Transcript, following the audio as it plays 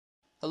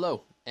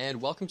Hello,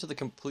 and welcome to the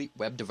Complete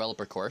Web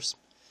Developer course.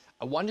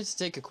 I wanted to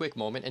take a quick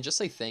moment and just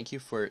say thank you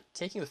for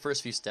taking the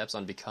first few steps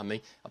on becoming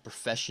a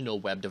professional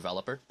web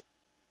developer.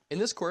 In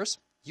this course,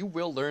 you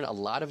will learn a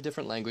lot of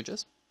different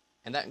languages,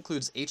 and that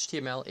includes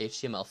HTML,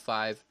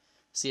 HTML5,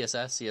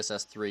 CSS,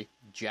 CSS3,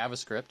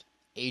 JavaScript,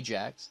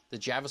 Ajax, the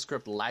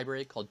JavaScript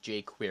library called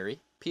jQuery,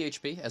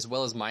 PHP, as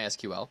well as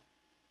MySQL.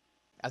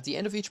 At the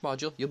end of each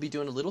module, you'll be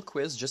doing a little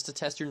quiz just to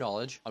test your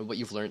knowledge on what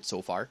you've learned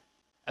so far.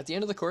 At the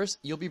end of the course,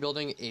 you'll be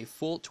building a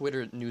full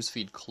Twitter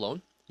newsfeed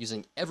clone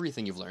using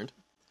everything you've learned.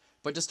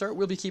 But to start,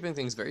 we'll be keeping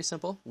things very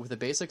simple with the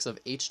basics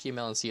of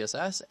HTML and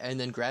CSS, and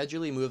then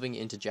gradually moving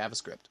into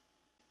JavaScript.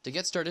 To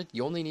get started,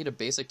 you only need a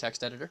basic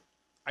text editor.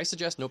 I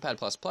suggest Notepad++.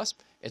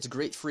 It's a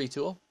great free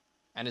tool,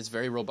 and it's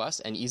very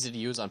robust and easy to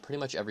use on pretty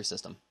much every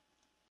system.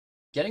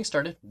 Getting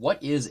started,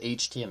 what is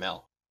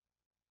HTML?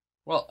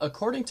 Well,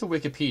 according to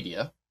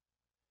Wikipedia,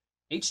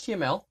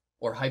 HTML,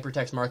 or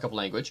Hypertext Markup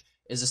Language,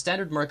 is a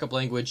standard markup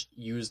language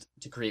used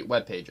to create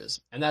web pages,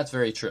 and that's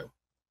very true.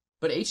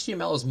 But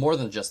HTML is more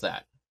than just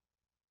that.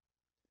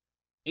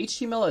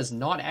 HTML is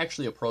not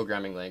actually a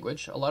programming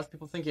language. A lot of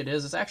people think it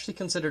is. It's actually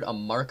considered a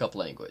markup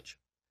language.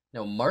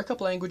 Now,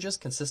 markup languages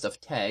consist of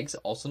tags,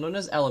 also known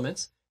as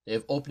elements. They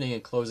have opening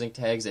and closing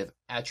tags, they have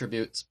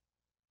attributes.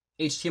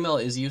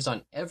 HTML is used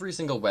on every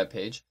single web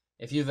page.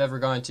 If you've ever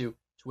gone to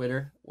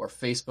Twitter or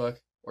Facebook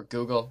or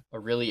Google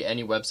or really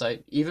any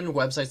website, even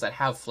websites that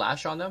have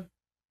Flash on them,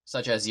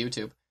 such as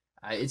YouTube,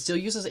 it still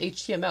uses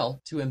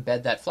HTML to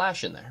embed that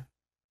Flash in there.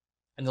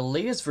 And the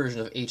latest version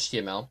of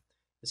HTML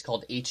is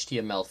called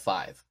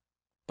HTML5.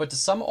 But to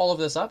sum all of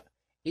this up,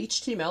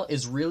 HTML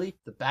is really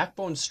the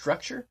backbone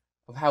structure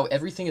of how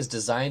everything is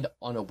designed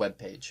on a web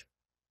page.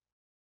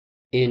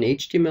 In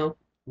HTML,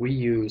 we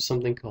use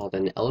something called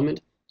an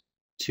element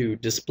to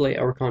display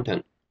our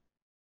content.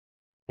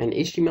 An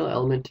HTML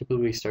element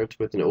typically starts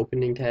with an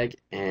opening tag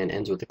and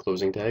ends with a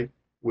closing tag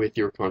with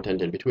your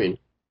content in between.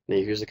 Now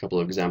here's a couple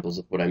of examples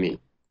of what I mean.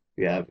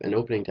 You have an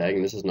opening tag,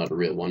 and this is not a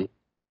real one,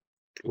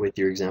 with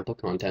your example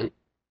content,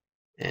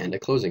 and a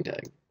closing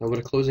tag. Now what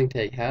a closing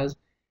tag has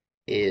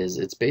is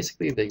it's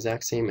basically the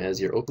exact same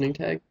as your opening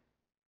tag,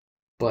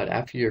 but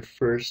after your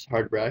first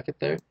hard bracket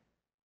there,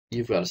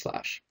 you've got a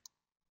slash.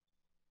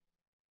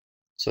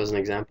 So as an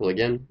example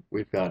again,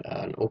 we've got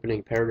an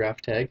opening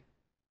paragraph tag,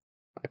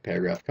 my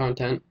paragraph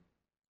content,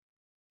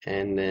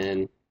 and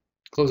then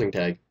closing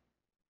tag.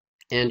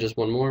 And just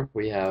one more,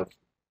 we have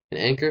an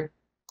anchor.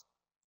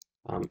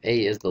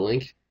 A is the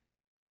link,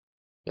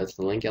 that's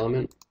the link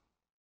element,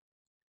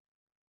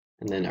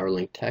 and then our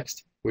link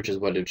text, which is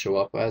what it would show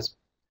up as,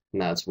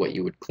 and that's what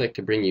you would click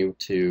to bring you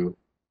to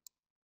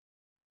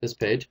this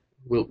page.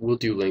 We'll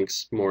do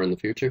links more in the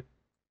future.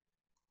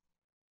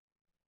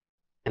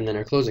 And then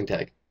our closing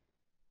tag.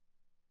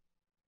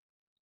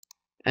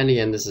 And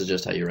again, this is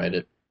just how you write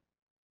it.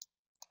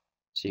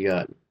 So you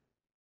got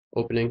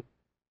opening,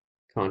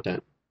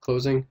 content,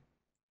 closing,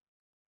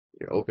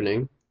 your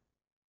opening,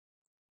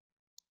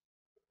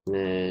 and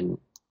then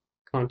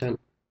content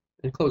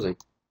and closing.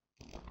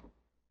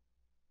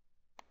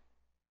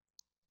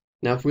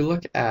 Now if we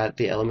look at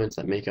the elements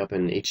that make up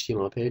an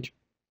HTML page,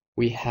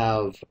 we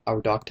have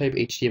our doc type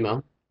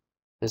HTML.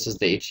 This is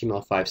the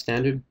HTML5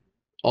 standard.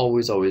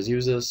 Always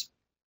use this.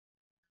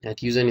 And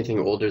to use anything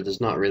older, there's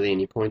not really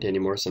any point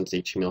anymore since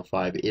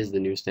HTML5 is the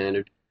new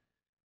standard.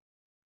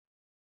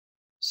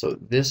 So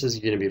this is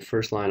going to be the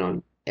first line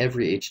on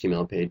every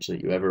HTML page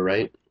that you ever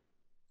write.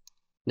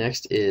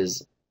 Next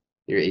is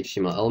your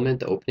HTML element,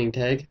 the opening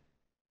tag.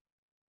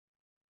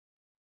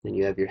 Then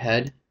you have your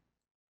head,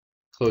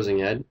 closing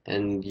head,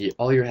 and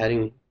all your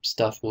heading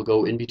stuff will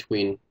go in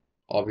between,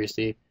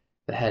 obviously,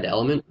 the head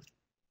element.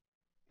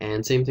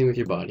 And same thing with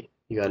your body.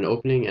 You got an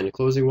opening and a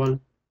closing one,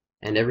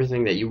 and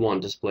everything that you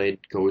want displayed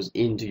goes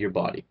into your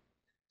body.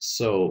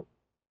 So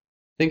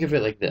think of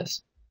it like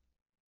this.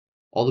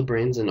 All the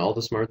brains and all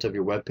the smarts of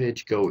your web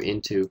page go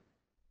into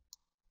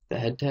the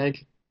head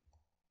tag.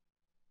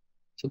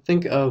 So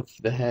think of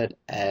the head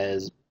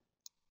as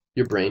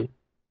your brain,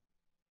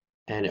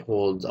 and it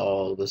holds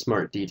all the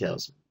smart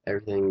details,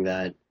 everything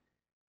that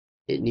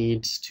it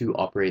needs to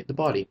operate the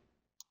body.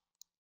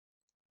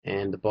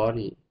 And the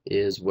body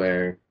is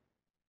where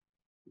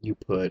you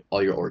put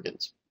all your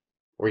organs,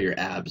 or your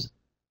abs,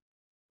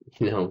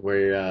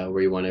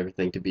 where you want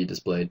everything to be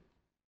displayed.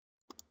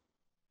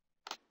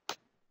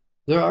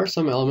 There are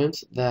some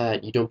elements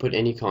that you don't put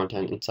any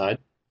content inside.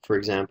 For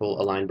example,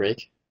 a line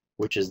break,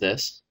 which is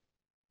this.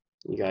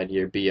 You got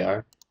your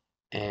BR,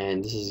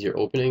 and this is your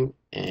opening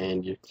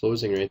and your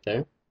closing right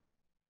there.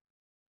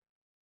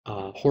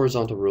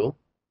 Horizontal rule,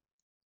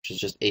 which is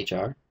just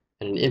HR,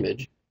 and an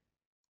image.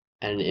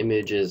 And an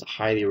image is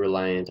highly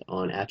reliant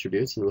on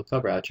attributes, and we'll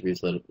cover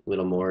attributes a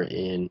little more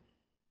in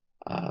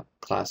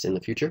class in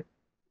the future,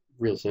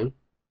 real soon.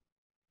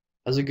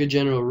 As a good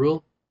general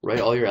rule,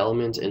 write all your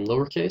elements in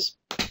lowercase.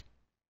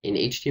 In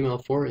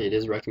HTML4, it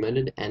is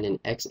recommended, and in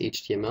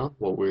XHTML,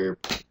 what we're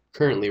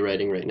currently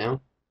writing right now,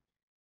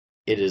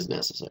 it is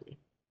necessary.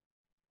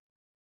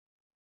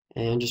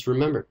 And just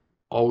remember,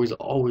 always,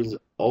 always,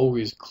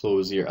 always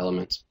close your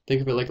elements.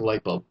 Think of it like a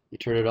light bulb. You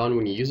turn it on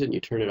when you use it, and you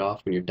turn it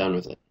off when you're done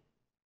with it.